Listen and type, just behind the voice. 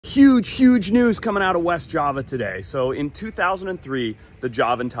Huge news coming out of West Java today. So in 2003, the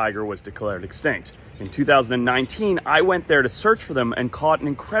Javan tiger was declared extinct. In 2019, I went there to search for them and caught an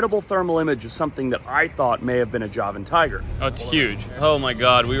incredible thermal image of something that I thought may have been a Javan tiger. Oh, it's huge. Oh my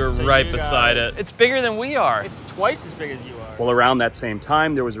God, we were right beside it. It's bigger than we are. It's twice as big as you are. Well, around that same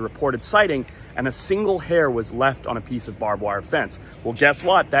time, there was a reported sighting and a single hair was left on a piece of barbed wire fence. Well, guess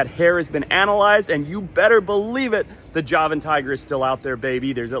what? That hair has been analyzed, and you better believe it, the Javan tiger is still out there,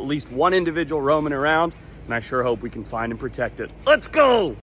 baby. There's at least one individual roaming around, and I sure hope we can find and protect it. Let's go!